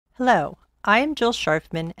Hello, I am Jill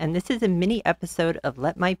Scharfman, and this is a mini episode of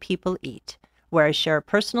Let My People Eat, where I share a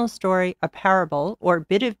personal story, a parable, or a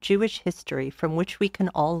bit of Jewish history from which we can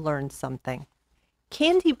all learn something.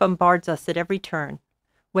 Candy bombards us at every turn.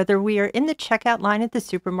 Whether we are in the checkout line at the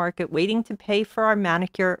supermarket waiting to pay for our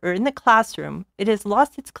manicure or in the classroom, it has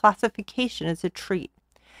lost its classification as a treat.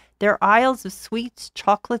 There are aisles of sweets,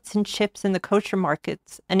 chocolates, and chips in the kosher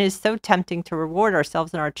markets, and it is so tempting to reward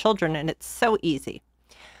ourselves and our children, and it's so easy.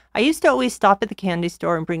 I used to always stop at the candy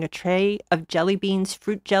store and bring a tray of jelly beans,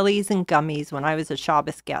 fruit jellies, and gummies when I was a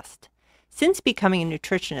Shabbos guest. Since becoming a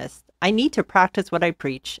nutritionist, I need to practice what I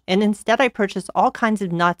preach, and instead I purchase all kinds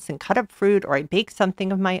of nuts and cut up fruit, or I bake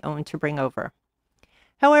something of my own to bring over.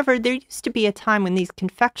 However, there used to be a time when these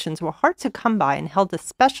confections were hard to come by and held a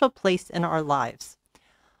special place in our lives.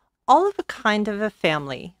 All of a Kind of a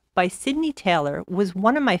Family by Sidney Taylor was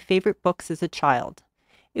one of my favorite books as a child.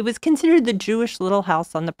 It was considered the Jewish Little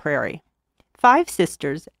House on the Prairie. 5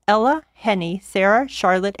 sisters, Ella, Henny, Sarah,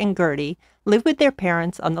 Charlotte, and Gertie, lived with their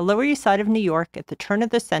parents on the Lower East Side of New York at the turn of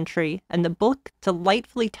the century, and the book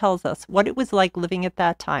delightfully tells us what it was like living at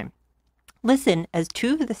that time. Listen as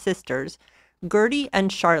 2 of the sisters, Gertie and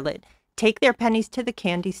Charlotte, take their pennies to the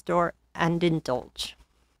candy store and indulge.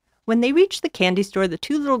 When they reached the candy store, the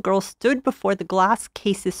 2 little girls stood before the glass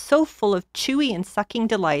cases so full of chewy and sucking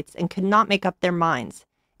delights and could not make up their minds.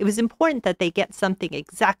 It was important that they get something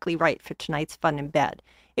exactly right for tonight's fun in bed.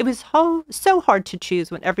 It was so hard to choose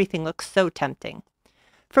when everything looked so tempting.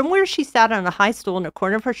 From where she sat on a high stool in a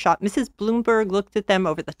corner of her shop, Mrs. Bloomberg looked at them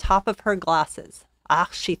over the top of her glasses. Ah,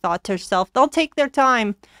 she thought to herself, they'll take their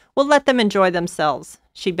time. We'll let them enjoy themselves.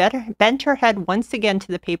 She bent her head once again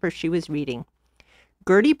to the paper she was reading.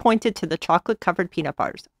 Gertie pointed to the chocolate-covered peanut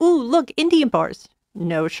bars. Ooh, look, Indian bars.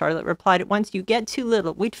 No, Charlotte replied at once. You get too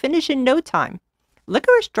little. We'd finish in no time.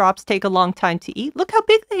 Licorice drops take a long time to eat. Look how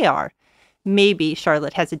big they are. Maybe,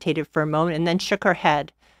 Charlotte hesitated for a moment and then shook her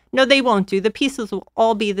head. No, they won't do. The pieces will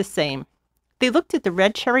all be the same. They looked at the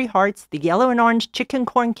red cherry hearts, the yellow and orange chicken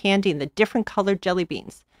corn candy, and the different colored jelly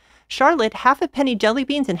beans. Charlotte, half a penny jelly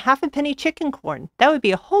beans and half a penny chicken corn. That would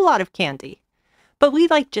be a whole lot of candy. But we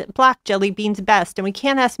like black jelly beans best, and we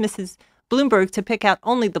can't ask Mrs. Bloomberg to pick out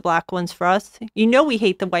only the black ones for us. You know we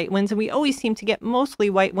hate the white ones, and we always seem to get mostly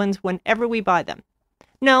white ones whenever we buy them.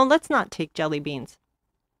 No, let's not take jelly beans.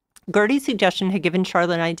 Gertie's suggestion had given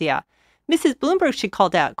Charlotte an idea. Mrs. Bloomberg, she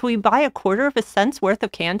called out, could we buy 1/4 cent's worth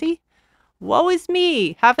of candy? Woe is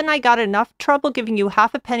me! Haven't I got enough trouble giving you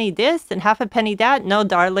half a penny this and half a penny that? No,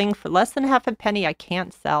 darling, for less than half a penny I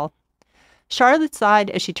can't sell. Charlotte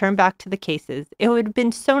sighed as she turned back to the cases. It would have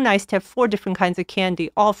been so nice to have 4 different kinds of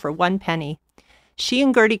candy, all for 1 penny. She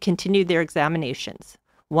and Gertie continued their examinations.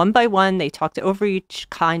 One by one, they talked over each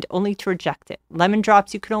kind only to reject it. Lemon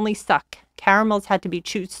drops you could only suck. Caramels had to be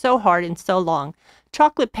chewed so hard and so long.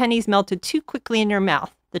 Chocolate pennies melted too quickly in your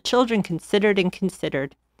mouth. The children considered and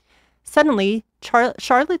considered. Suddenly,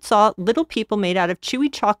 Charlotte saw little people made out of chewy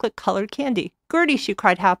chocolate-colored candy. Gertie, she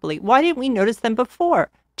cried happily, why didn't we notice them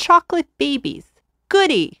before? Chocolate babies.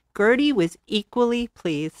 Goody! Gertie was equally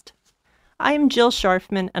pleased. I am Jill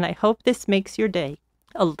Scharfman, and I hope this makes your day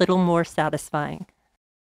a little more satisfying.